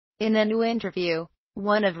In a new interview,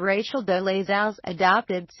 one of Dolezal's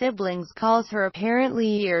adopted siblings calls her apparently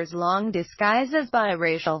years-long disguise as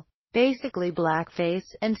biracial, basically blackface,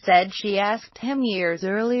 and said she asked him years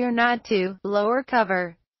earlier not to lower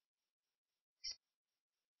cover.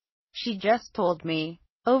 "She just told me,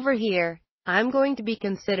 over here, I'm going to be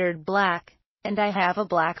considered black, and I have a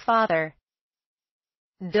black father.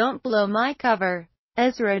 Don't blow my cover,"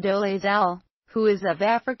 Dolezal, who is of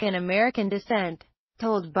African American descent,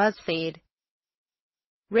 told BuzzFeed.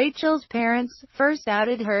 Rachel's parents first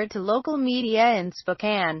outed her to local media in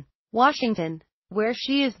Spokane, Washington, where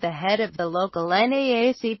she is the head of the local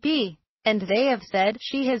NAACP, and they have said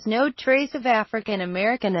she has no trace of African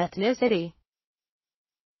American ethnicity.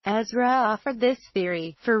 Ezra offered this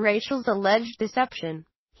theory for Rachel's alleged deception.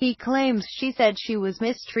 He claims she said she was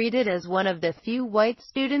mistreated as one of the few white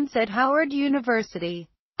students at Howard University,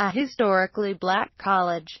 a historically black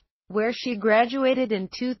college, where she graduated in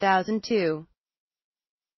 2002.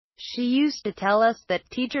 "She used to tell us that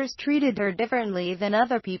teachers treated her differently than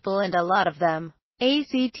other people, and a lot of them,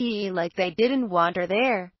 like they didn't want her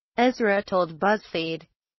there," Ezra told BuzzFeed.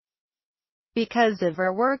 Because of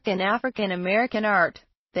her work in African American art,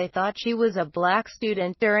 they thought she was a black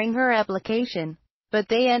student during her application, but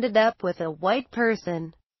they ended up with a white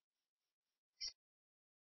person.